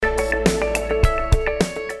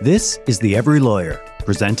This is The Every Lawyer,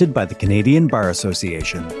 presented by the Canadian Bar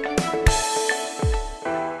Association.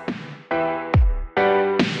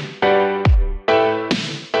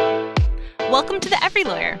 Welcome to The Every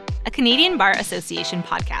Lawyer, a Canadian Bar Association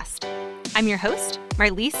podcast. I'm your host,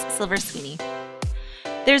 Marlise Silver-Sweeney.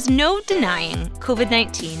 There's no denying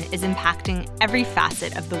COVID-19 is impacting every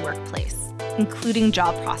facet of the workplace, including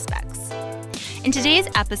job prospects. In today's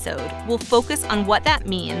episode, we'll focus on what that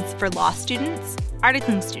means for law students,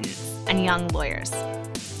 articling students, and young lawyers.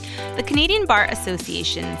 The Canadian Bar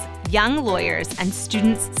Association's Young Lawyers and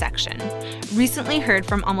Students section recently heard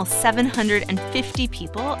from almost 750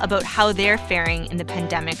 people about how they're faring in the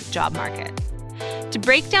pandemic job market. To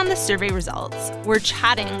break down the survey results, we're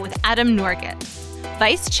chatting with Adam Norgett,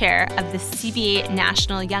 Vice Chair of the CBA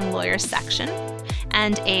National Young Lawyers section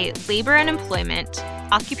and a labor and employment,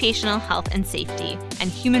 occupational health and safety,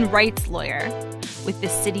 and human rights lawyer with the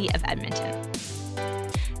City of Edmonton.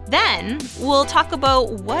 Then, we'll talk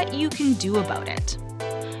about what you can do about it.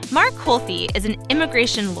 Mark Holthe is an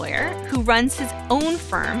immigration lawyer who runs his own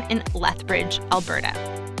firm in Lethbridge, Alberta.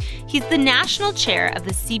 He's the national chair of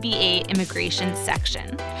the CBA Immigration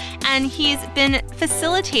section, and he's been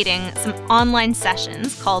facilitating some online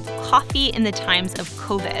sessions called Coffee in the Times of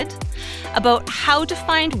COVID about how to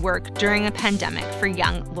find work during a pandemic for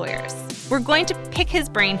young lawyers. We're going to pick his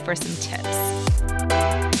brain for some tips.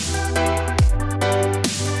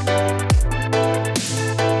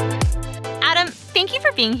 Adam, thank you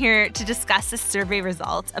for being here to discuss the survey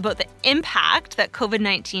results about the impact that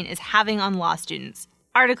COVID-19 is having on law students,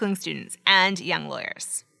 articling students, and young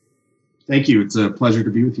lawyers. Thank you. It's a pleasure to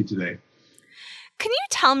be with you today. Can you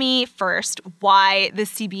tell me first why the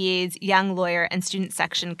CBA's Young Lawyer and Student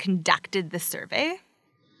section conducted the survey?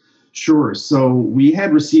 Sure. So we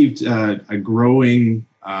had received a growing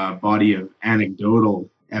body of anecdotal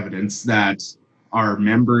evidence that our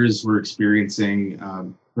members were experiencing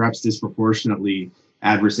perhaps disproportionately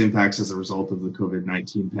adverse impacts as a result of the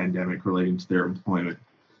COVID-19 pandemic relating to their employment.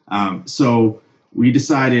 So we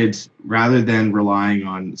decided, rather than relying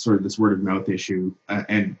on sort of this word of mouth issue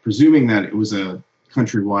and presuming that it was a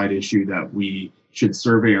countrywide issue, that we should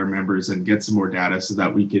survey our members and get some more data so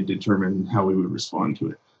that we could determine how we would respond to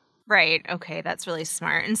it. Right. Okay. That's really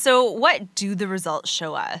smart. And so what do the results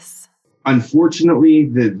show us? Unfortunately,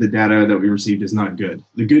 the data that we received is not good.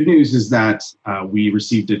 The good news is that we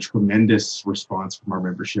received a tremendous response from our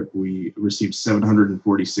membership. We received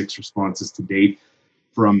 746 responses to date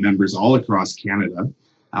from members all across Canada.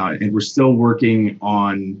 And we're still working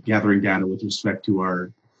on gathering data with respect to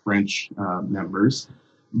our French members.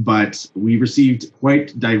 But we received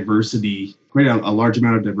quite a large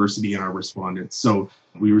amount of diversity in our respondents. So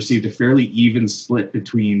we received a fairly even split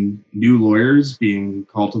between new lawyers being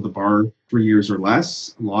called to the bar 3 years or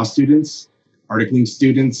less, law students, articling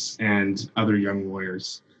students, and other young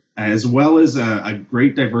lawyers, as well as a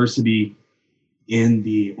great diversity in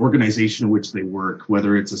the organization in which they work,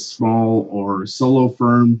 whether it's a small or solo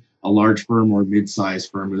firm, a large firm, or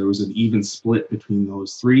mid-sized firm. There was an even split between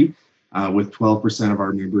those three, with 12% of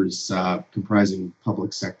our members comprising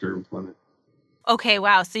public sector employment. Okay,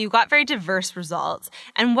 wow. So you got very diverse results.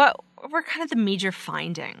 And what were kind of the major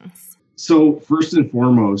findings? So first and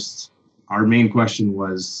foremost, our main question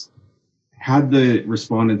was, had the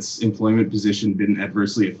respondents' employment position been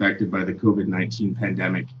adversely affected by the COVID-19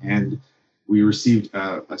 pandemic? And we received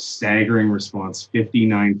a staggering response,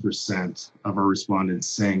 59% of our respondents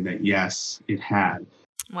saying that yes, it had.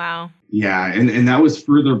 Wow. Yeah, and that was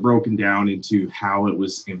further broken down into how it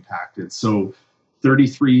was impacted. So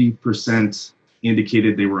 33%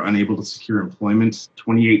 indicated they were unable to secure employment,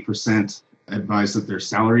 28% advised that their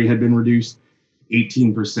salary had been reduced,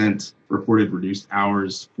 18% reported reduced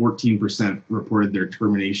hours, 14% reported their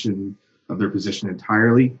termination of their position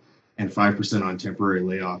entirely, and 5% on temporary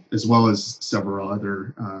layoff, as well as several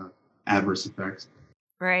other adverse effects.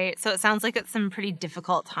 Right. So it sounds like it's some pretty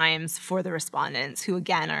difficult times for the respondents, who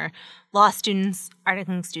again are law students,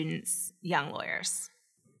 articling students, young lawyers.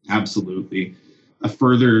 Absolutely. A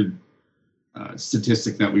further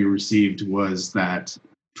statistic that we received was that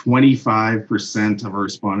 25% of our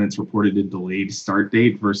respondents reported a delayed start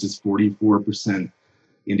date versus 44%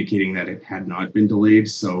 indicating that it had not been delayed.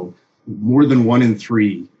 So more than 1 in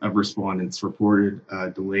 3 of respondents reported a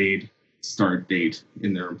delayed start date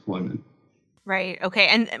in their employment. Right. Okay.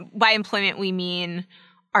 And by employment, we mean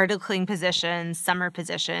articling positions, summer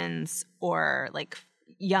positions, or like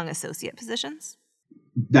young associate positions?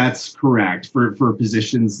 That's correct, for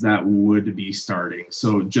positions that would be starting.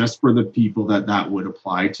 So just for the people that would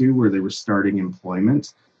apply to, where they were starting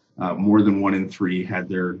employment, more than 1 in 3 had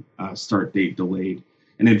their start date delayed.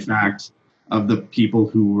 And in fact, of the people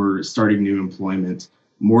who were starting new employment,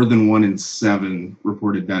 more than 1 in 7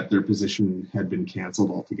 reported that their position had been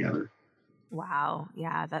canceled altogether. Wow.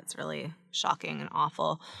 Yeah, that's really shocking and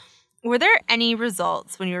awful. Were there any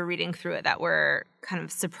results when you were reading through it that were kind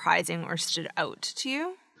of surprising or stood out to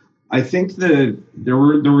you? I think that there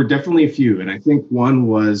were definitely a few, and I think one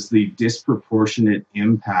was the disproportionate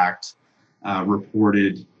impact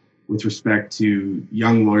reported with respect to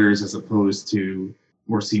young lawyers as opposed to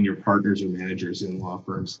more senior partners or managers in law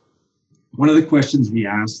firms. One of the questions we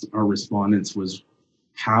asked our respondents was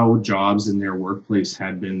how jobs in their workplace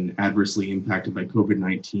had been adversely impacted by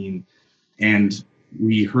COVID-19. And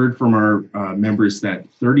we heard from our members that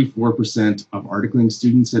 34% of articling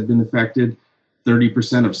students had been affected,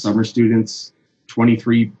 30% of summer students,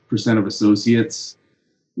 23% of associates,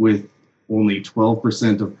 with only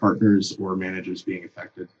 12% of partners or managers being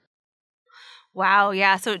affected. Wow.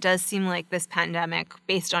 Yeah. So it does seem like this pandemic,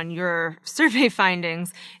 based on your survey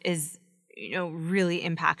findings, is really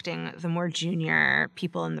impacting the more junior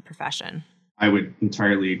people in the profession. I would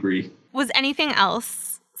entirely agree. Was anything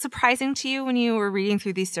else surprising to you when you were reading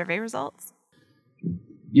through these survey results?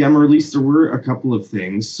 Yeah, Marlies, there were a couple of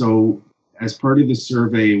things. So as part of the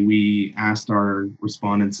survey, we asked our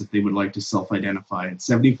respondents if they would like to self-identify, and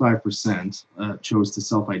 75% chose to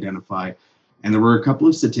self-identify. And there were a couple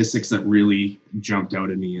of statistics that really jumped out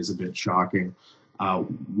at me as a bit shocking.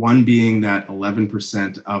 One being that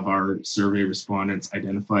 11% of our survey respondents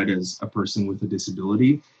identified as a person with a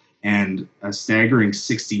disability, and a staggering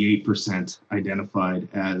 68% identified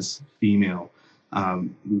as female,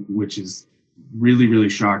 which is really, really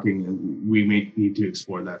shocking. And we may need to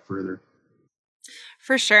explore that further.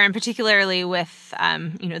 For sure, and particularly with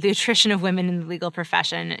the attrition of women in the legal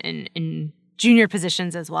profession in junior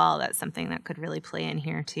positions as well. That's something that could really play in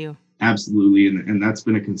here too. Absolutely, and that's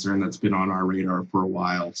been a concern that's been on our radar for a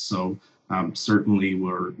while. So certainly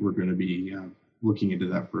we're going to be looking into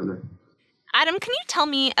that further. Adam, can you tell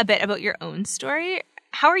me a bit about your own story?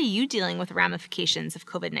 How are you dealing with ramifications of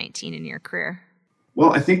COVID-19 in your career?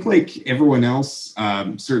 Well, I think like everyone else,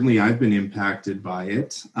 certainly I've been impacted by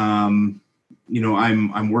it. I'm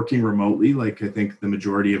working remotely, like I think the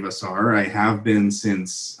majority of us are. I have been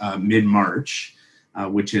since mid-March,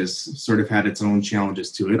 which has sort of had its own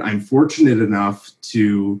challenges to it. I'm fortunate enough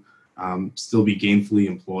to still be gainfully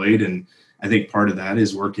employed, and I think part of that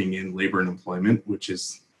is working in labor and employment, which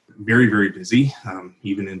is very, very busy,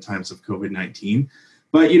 even in times of COVID-19.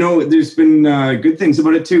 But, there's been good things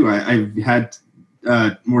about it too. I've had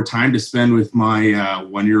more time to spend with my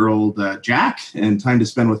one-year-old Jack, and time to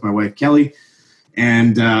spend with my wife, Kelly.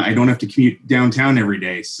 And I don't have to commute downtown every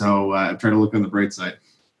day. So I try to look on the bright side.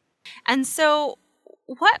 And so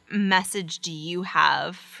what message do you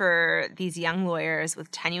have for these young lawyers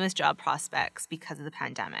with tenuous job prospects because of the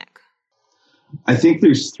pandemic? I think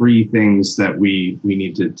there's 3 things that we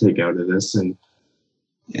need to take out of this. And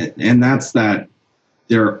that's that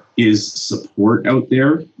there is support out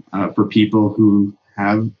there for people who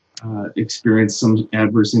have experienced some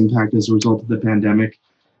adverse impact as a result of the pandemic.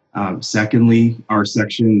 Secondly, our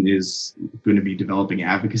section is going to be developing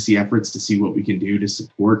advocacy efforts to see what we can do to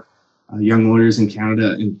support young lawyers in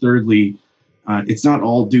Canada. And thirdly, it's not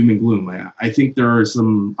all doom and gloom. I think there are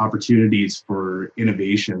some opportunities for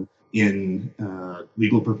innovation in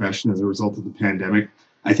legal profession as a result of the pandemic.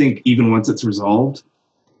 I think even once it's resolved,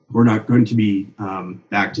 we're not going to be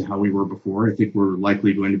back to how we were before. I think we're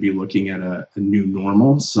likely going to be looking at a new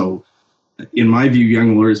normal. So in my view,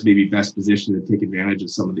 young lawyers may be best positioned to take advantage of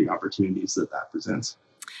some of the opportunities that presents.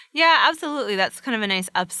 Yeah, absolutely. That's kind of a nice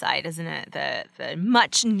upside, isn't it? The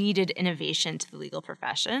much needed innovation to the legal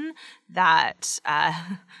profession that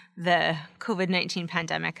the COVID-19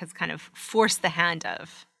 pandemic has kind of forced the hand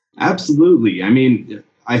of. Absolutely. I mean,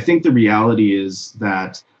 I think the reality is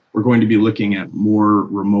that we're going to be looking at more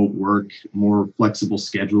remote work, more flexible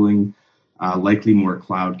scheduling, likely more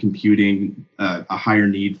cloud computing, a higher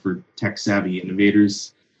need for tech-savvy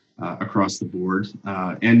innovators across the board.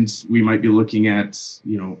 And we might be looking at,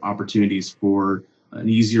 opportunities for an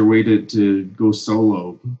easier way to go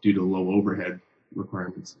solo due to low overhead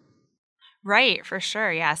requirements. Right, for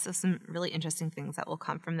sure. Yeah, so some really interesting things that will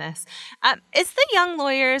come from this. Is the Young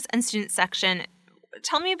Lawyers and Students section,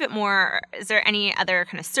 tell me a bit more, is there any other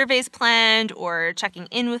kind of surveys planned or checking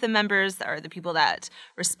in with the members or the people that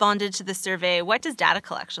responded to the survey? What does data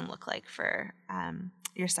collection look like for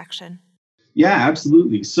your section? Yeah,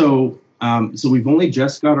 absolutely. So we've only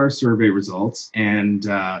just got our survey results, and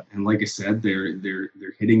like I said, they're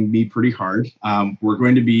hitting me pretty hard. We're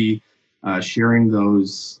going to be sharing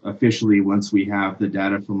those officially once we have the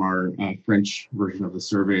data from our French version of the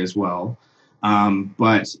survey as well.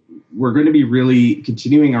 But we're going to be really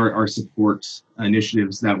continuing our support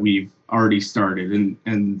initiatives that we've already started.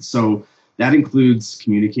 And so that includes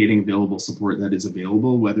communicating available support that is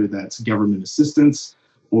available, whether that's government assistance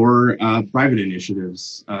or private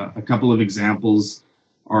initiatives. A couple of examples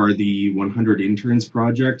are the 100 Interns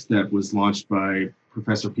project that was launched by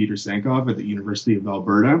Professor Peter Sankov at the University of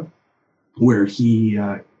Alberta, where he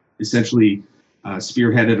essentially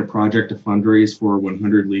spearheaded a project to fundraise for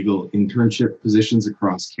 100 legal internship positions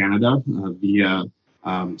across Canada via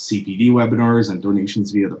CPD webinars and donations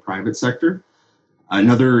via the private sector.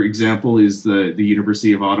 Another example is the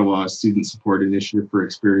University of Ottawa Student Support Initiative for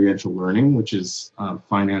Experiential Learning, which is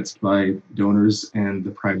financed by donors, and the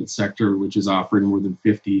private sector, which is offering more than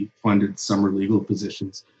 50 funded summer legal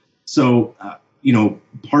positions. So,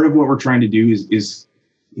 part of what we're trying to do is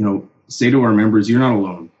say to our members, you're not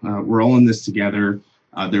alone. We're all in this together.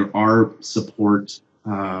 There are support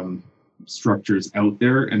structures out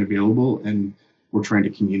there and available, and we're trying to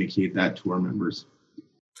communicate that to our members.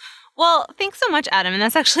 Well, thanks so much, Adam. And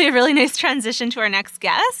that's actually a really nice transition to our next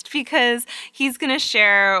guest, because he's going to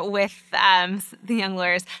share with the young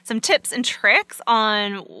lawyers some tips and tricks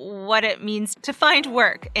on what it means to find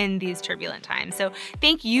work in these turbulent times. So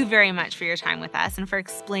thank you very much for your time with us and for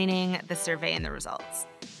explaining the survey and the results.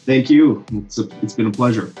 Thank you. It's been a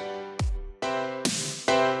pleasure.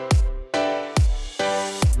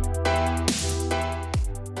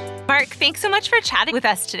 Mark, thanks so much for chatting with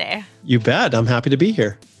us today. You bet. I'm happy to be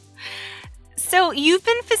here. So you've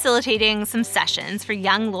been facilitating some sessions for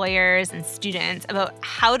young lawyers and students about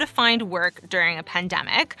how to find work during a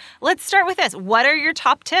pandemic. Let's start with this. What are your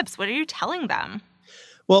top tips? What are you telling them?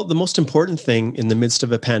 Well, the most important thing in the midst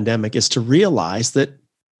of a pandemic is to realize that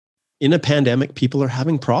in a pandemic, people are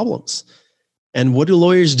having problems. And what do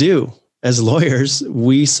lawyers do? As lawyers,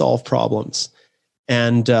 we solve problems.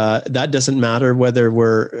 And that doesn't matter whether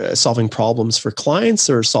we're solving problems for clients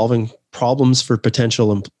or solving problems for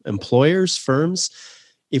potential employers, firms.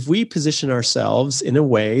 If we position ourselves in a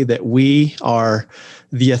way that we are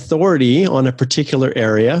the authority on a particular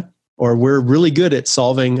area, or we're really good at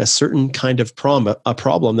solving a certain kind of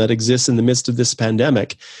problem that exists in the midst of this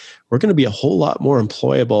pandemic, we're going to be a whole lot more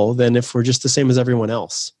employable than if we're just the same as everyone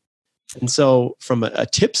else. And so from a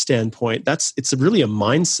tip standpoint, it's really a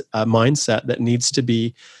mindset that needs to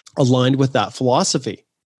be aligned with that philosophy.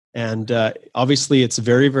 And obviously, it's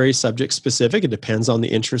very, very subject specific. It depends on the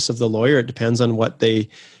interests of the lawyer. It depends on what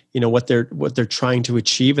they're trying to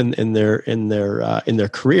achieve in their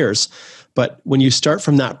careers. But when you start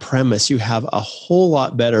from that premise, you have a whole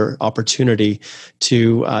lot better opportunity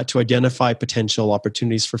to identify potential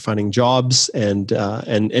opportunities for finding jobs and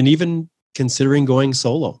even considering going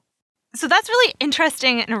solo. So that's really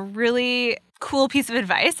interesting and a really cool piece of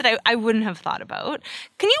advice that I wouldn't have thought about.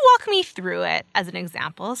 Can you walk me through it as an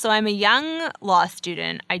example? So I'm a young law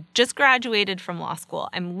student. I just graduated from law school.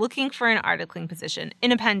 I'm looking for an articling position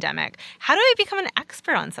in a pandemic. How do I become an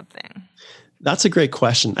expert on something? That's a great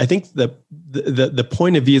question. I think the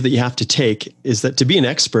point of view that you have to take is that to be an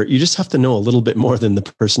expert, you just have to know a little bit more than the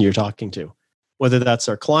person you're talking to, whether that's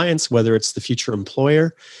our clients, whether it's the future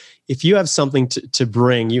employer. If you have something to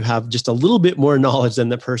bring, you have just a little bit more knowledge than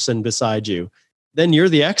the person beside you, then you're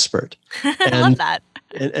the expert. I love that.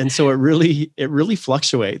 And so it really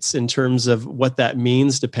fluctuates in terms of what that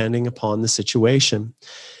means depending upon the situation.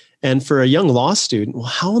 And for a young law student, well,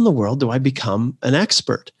 how in the world do I become an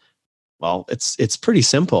expert? Well, it's pretty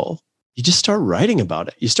simple. You just start writing about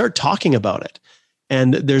it. You start talking about it.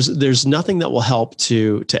 And there's nothing that will help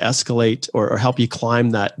to escalate or help you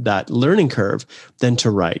climb that learning curve than to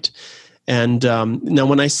write. And now,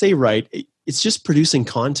 when I say write, it's just producing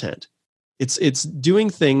content. It's doing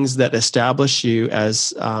things that establish you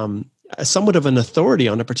as somewhat of an authority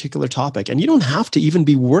on a particular topic. And you don't have to even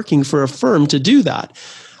be working for a firm to do that.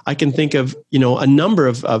 I can think of a number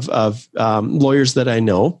of lawyers that I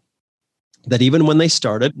know that even when they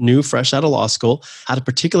started, new, fresh out of law school, had a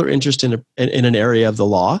particular interest in an area of the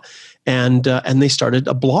law, and they started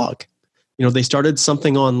a blog. They started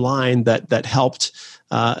something online that helped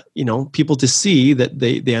people to see that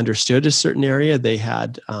they understood a certain area. They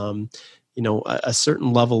had a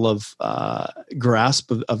certain level of grasp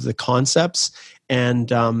of the concepts,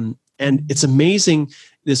 and it's amazing,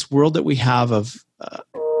 this world that we have of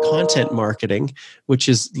content marketing, which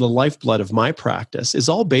is the lifeblood of my practice, is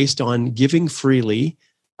all based on giving freely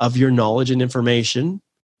of your knowledge and information,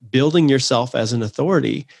 building yourself as an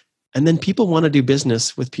authority, and then people want to do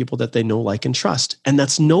business with people that they know, like, and trust. And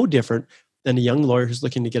that's no different than a young lawyer who's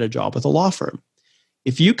looking to get a job with a law firm.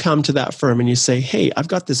 If you come to that firm and you say, hey, I've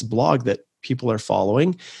got this blog that people are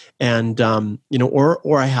following. And,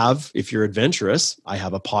 or I have, if you're adventurous, I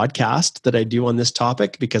have a podcast that I do on this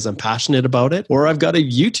topic because I'm passionate about it. Or I've got a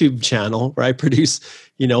YouTube channel where I produce,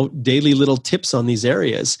 daily little tips on these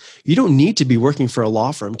areas. You don't need to be working for a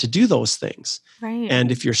law firm to do those things. Right.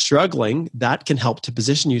 And if you're struggling, that can help to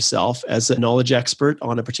position yourself as a knowledge expert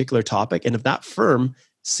on a particular topic. And if that firm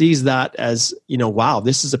sees that as, wow,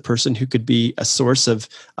 this is a person who could be a source of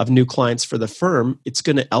new clients for the firm, it's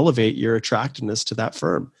going to elevate your attractiveness to that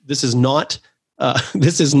firm. This is not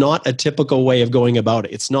a typical way of going about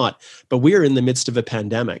it. It's not. But we are in the midst of a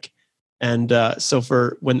pandemic. And so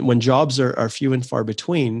for when jobs are few and far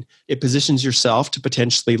between, it positions yourself to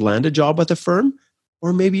potentially land a job with a firm,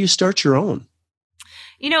 or maybe you start your own.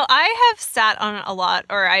 I have sat on a lot,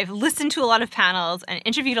 or I've listened to a lot of panels and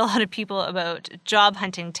interviewed a lot of people about job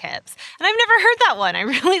hunting tips. And I've never heard that one. I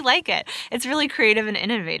really like it. It's really creative and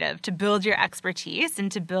innovative to build your expertise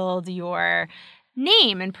and to build your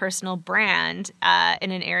name and personal brand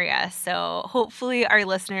in an area. So hopefully our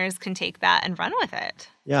listeners can take that and run with it.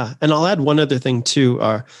 Yeah. And I'll add one other thing too,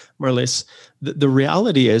 Marlies. The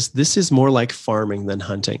reality is this is more like farming than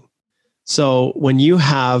hunting. So when you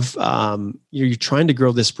have, you're trying to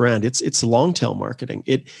grow this brand, it's long tail marketing.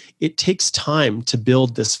 It takes time to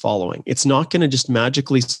build this following. It's not going to just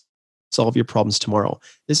magically solve your problems tomorrow.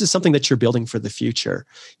 This is something that you're building for the future.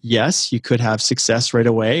 Yes, you could have success right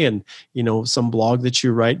away, and some blog that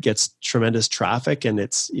you write gets tremendous traffic, and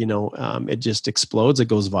it's it just explodes. It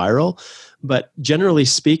goes viral. But generally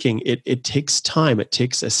speaking, it takes time. It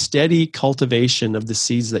takes a steady cultivation of the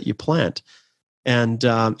seeds that you plant. And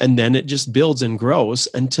then it just builds and grows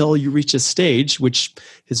until you reach a stage, which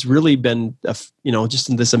has really been,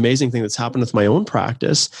 just this amazing thing that's happened with my own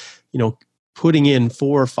practice, putting in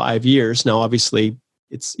 4 or 5 years. Now, obviously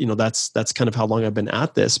it's, that's kind of how long I've been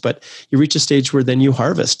at this, but you reach a stage where then you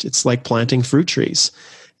harvest. It's like planting fruit trees.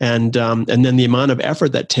 And then the amount of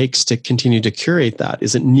effort that takes to continue to curate that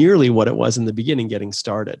isn't nearly what it was in the beginning getting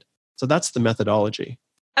started. So that's the methodology.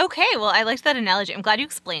 Okay, well, I liked that analogy. I'm glad you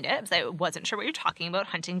explained it because I wasn't sure what you're talking about,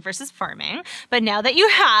 hunting versus farming. But now that you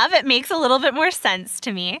have, it makes a little bit more sense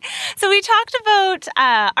to me. So we talked about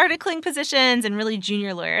articling positions and really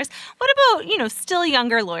junior lawyers. What about, still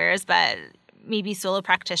younger lawyers, but maybe solo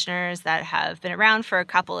practitioners that have been around for a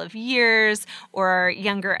couple of years, or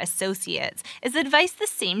younger associates? Is the advice the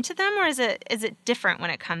same to them, or is it different when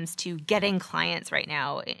it comes to getting clients right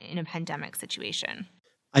now in a pandemic situation?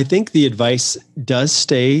 I think the advice does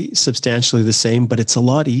stay substantially the same, but it's a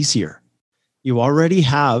lot easier. You already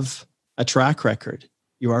have a track record.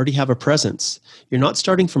 You already have a presence. You're not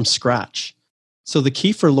starting from scratch. So the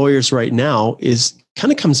key for lawyers right now is kind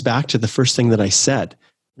of comes back to the first thing that I said.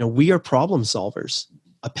 We are problem solvers.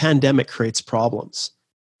 A pandemic creates problems.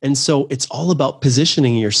 And so it's all about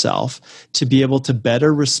positioning yourself to be able to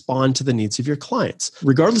better respond to the needs of your clients,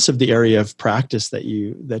 regardless of the area of practice that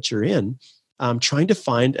you're in. Trying to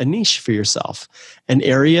find a niche for yourself, an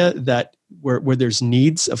area that where there's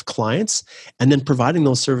needs of clients, and then providing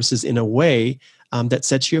those services in a way that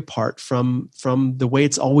sets you apart from the way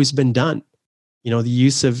it's always been done. The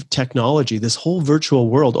use of technology, this whole virtual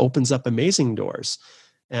world opens up amazing doors.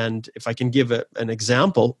 And if I can give an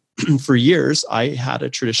example, for years, I had a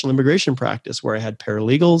traditional immigration practice where I had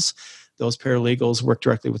paralegals. Those paralegals work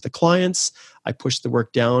directly with the clients. I pushed the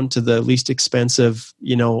work down to the least expensive,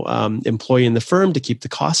 employee in the firm to keep the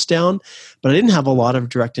costs down, but I didn't have a lot of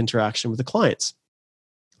direct interaction with the clients.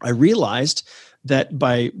 I realized that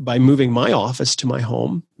by moving my office to my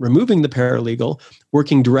home, removing the paralegal,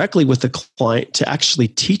 working directly with the client to actually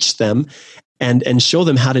teach them and show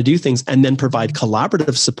them how to do things, and then provide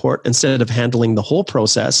collaborative support instead of handling the whole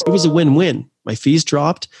process, it was a win-win. My fees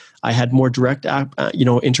dropped. I had more direct,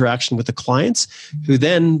 interaction with the clients, who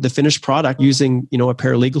then the finished product using, a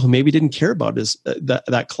paralegal who maybe didn't care about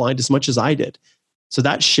that client as much as I did. So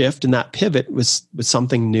that shift and that pivot was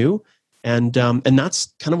something new, and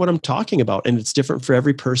that's kind of what I'm talking about. And it's different for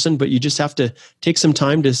every person, but you just have to take some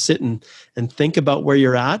time to sit and think about where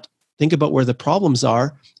you're at, think about where the problems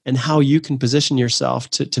are, and how you can position yourself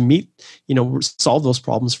to meet, solve those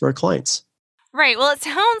problems for our clients. Right. Well, it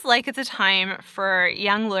sounds like it's a time for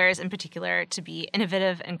young lawyers in particular to be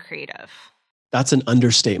innovative and creative. That's an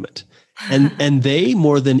understatement. And they,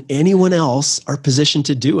 more than anyone else, are positioned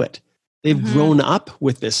to do it. They've grown up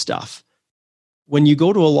with this stuff. When you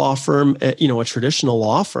go to a law firm, a traditional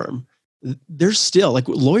law firm, there's still,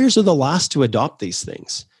 lawyers are the last to adopt these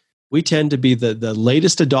things. We tend to be the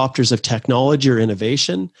latest adopters of technology or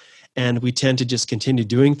innovation, and we tend to just continue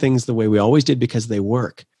doing things the way we always did because they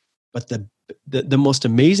work. But the most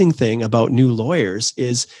amazing thing about new lawyers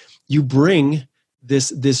is you bring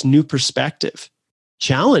this new perspective.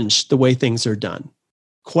 Challenge the way things are done.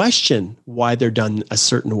 Question why they're done a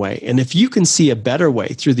certain way. And if you can see a better way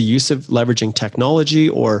through the use of leveraging technology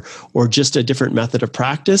or just a different method of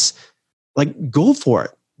practice, like go for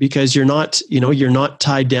it, because you're not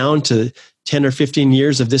tied down to 10 or 15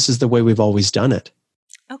 years of this is the way we've always done it.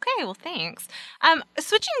 Okay, well, thanks.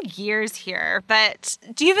 Switching gears here, but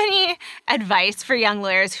do you have any advice for young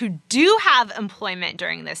lawyers who do have employment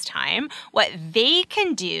during this time, what they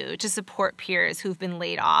can do to support peers who've been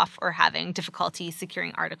laid off or having difficulty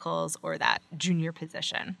securing articles or that junior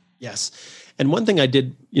position? Yes. And one thing I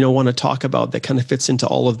did, want to talk about that kind of fits into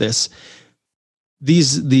all of this,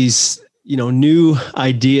 these new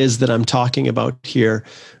ideas that I'm talking about here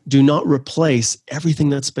do not replace everything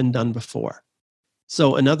that's been done before.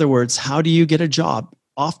 So in other words, how do you get a job?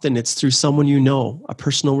 Often it's through someone you know, a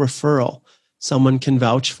personal referral. Someone can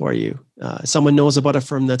vouch for you. Someone knows about a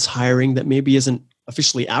firm that's hiring that maybe isn't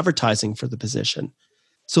officially advertising for the position.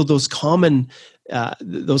 So those common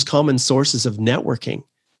sources of networking,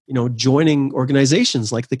 joining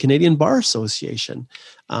organizations like the Canadian Bar Association,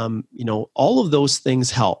 all of those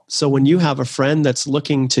things help. So when you have a friend that's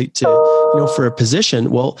looking to for a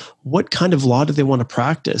position, well, what kind of law do they want to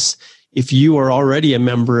practice? If you are already a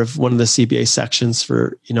member of one of the CBA sections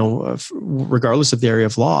for, regardless of the area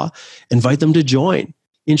of law, invite them to join,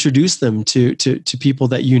 introduce them to people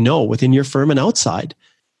that you know within your firm and outside.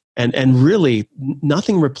 And really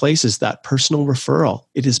nothing replaces that personal referral.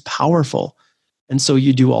 It is powerful. And so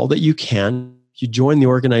you do all that you can. You join the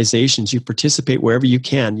organizations, you participate wherever you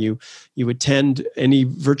can, you attend any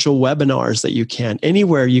virtual webinars that you can.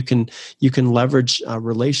 Anywhere you can leverage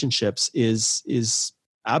relationships is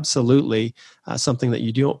absolutely something that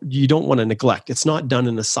you don't want to neglect. It's not done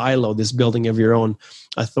in a silo, this building of your own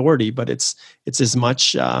authority, but it's as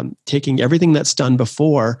much taking everything that's done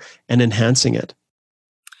before and enhancing it.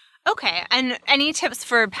 Okay. And any tips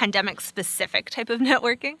for pandemic-specific type of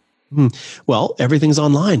networking? Well, everything's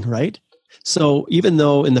online, right? So even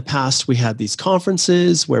though in the past we had these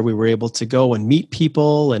conferences where we were able to go and meet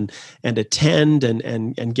people and attend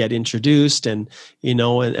and get introduced and we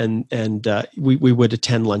would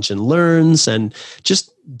attend lunch and learns and just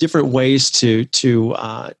different ways to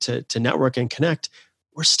network and connect,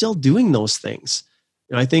 we're still doing those things.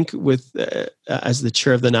 I think with as the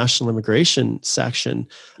chair of the National Immigration Section,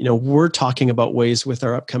 we're talking about ways with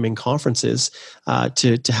our upcoming conferences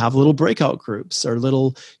to have little breakout groups or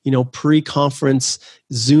little, pre-conference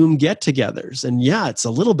Zoom get-togethers. And yeah, it's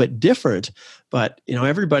a little bit different, but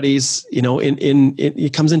everybody's,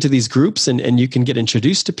 it comes into these groups and you can get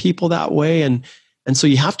introduced to people that way. And so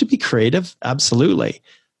you have to be creative, absolutely.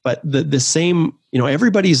 But the same,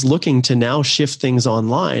 everybody's looking to now shift things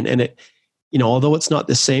online, and it. Although it's not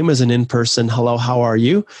the same as an in-person hello, how are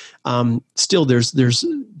you? Still, there's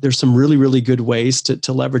some really, really good ways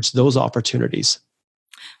to leverage those opportunities.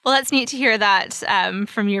 Well, that's neat to hear that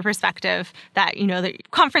from your perspective that, the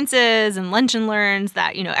conferences and lunch and learns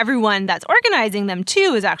that, everyone that's organizing them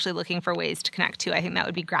too is actually looking for ways to connect to. I think that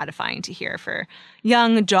would be gratifying to hear for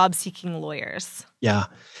young job-seeking lawyers. Yeah.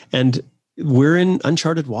 And we're in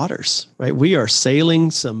uncharted waters, right? We are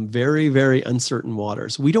sailing some very, very uncertain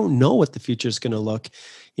waters. We don't know what the future is going to look,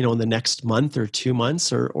 in the next month or 2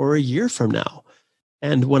 months or a year from now.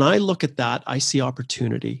 And when I look at that, I see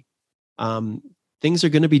opportunity. Things are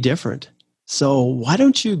going to be different. So why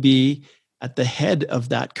don't you be at the head of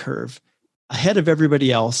that curve, ahead of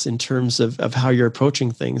everybody else in terms of how you're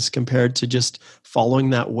approaching things compared to just following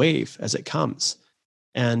that wave as it comes.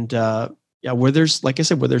 And, where there's, like I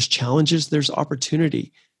said, where there's challenges, there's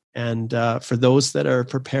opportunity. And for those that are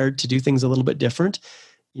prepared to do things a little bit different,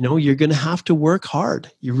 you're going to have to work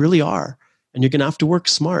hard. You really are. And you're going to have to work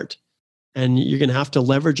smart. And you're going to have to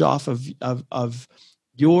leverage off of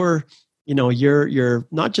your, your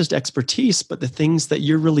not just expertise, but the things that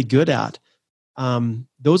you're really good at.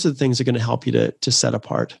 Those are the things that are going to help you to set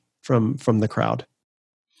apart from the crowd.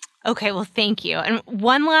 Okay, well, thank you. And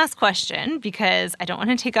one last question, because I don't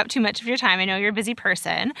want to take up too much of your time. I know you're a busy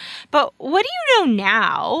person, but what do you know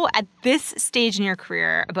now at this stage in your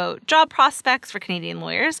career about job prospects for Canadian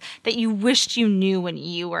lawyers that you wished you knew when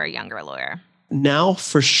you were a younger lawyer? Now,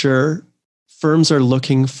 for sure, firms are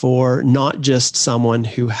looking for not just someone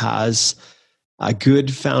who has a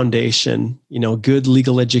good foundation, good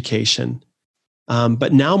legal education,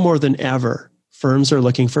 but now more than ever, firms are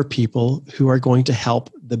looking for people who are going to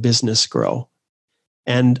help the business grow.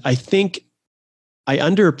 And I think I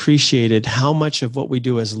underappreciated how much of what we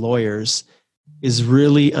do as lawyers is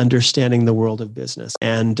really understanding the world of business.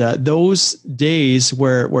 And those days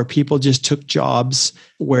where people just took jobs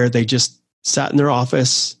where they just sat in their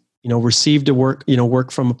office, received a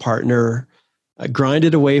work from a partner,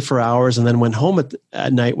 grinded away for hours, and then went home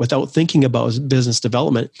at night without thinking about business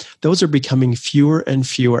development, those are becoming fewer and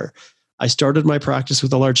fewer. I started my practice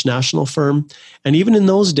with a large national firm. And even in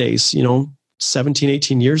those days, 17,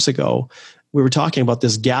 18 years ago, we were talking about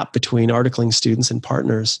this gap between articling students and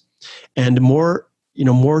partners. And more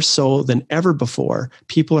so than ever before,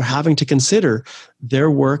 people are having to consider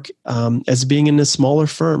their work as being in a smaller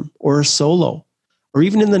firm or a solo. Or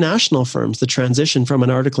even in the national firms, the transition from an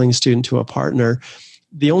articling student to a partner,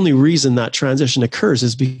 the only reason that transition occurs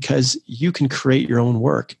is because you can create your own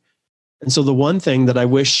work. And so the one thing that I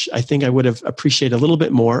think I would have appreciated a little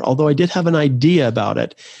bit more, although I did have an idea about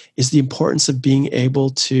it, is the importance of being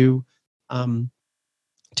able to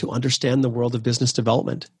understand the world of business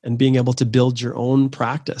development and being able to build your own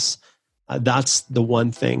practice. That's the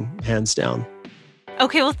one thing, hands down.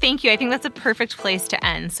 Okay, well, thank you. I think that's a perfect place to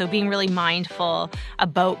end. So being really mindful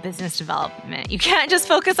about business development. You can't just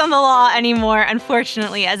focus on the law anymore.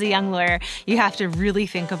 Unfortunately, as a young lawyer, you have to really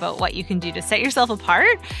think about what you can do to set yourself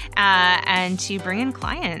apart and to bring in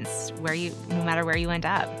clients no matter where you end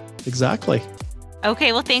up. Exactly.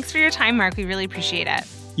 Okay, well, thanks for your time, Mark. We really appreciate it.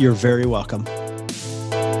 You're very welcome.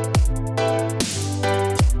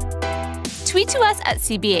 Tweet to us at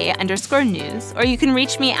CBA_news, or you can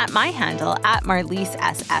reach me at my handle at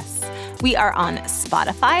MarliseSS. We are on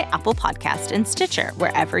Spotify, Apple Podcast, and Stitcher,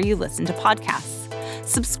 wherever you listen to podcasts.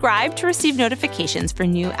 Subscribe to receive notifications for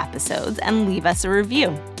new episodes and leave us a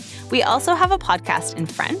review. We also have a podcast in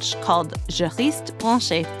French called Juriste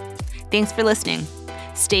Branché. Thanks for listening.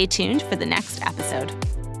 Stay tuned for the next episode.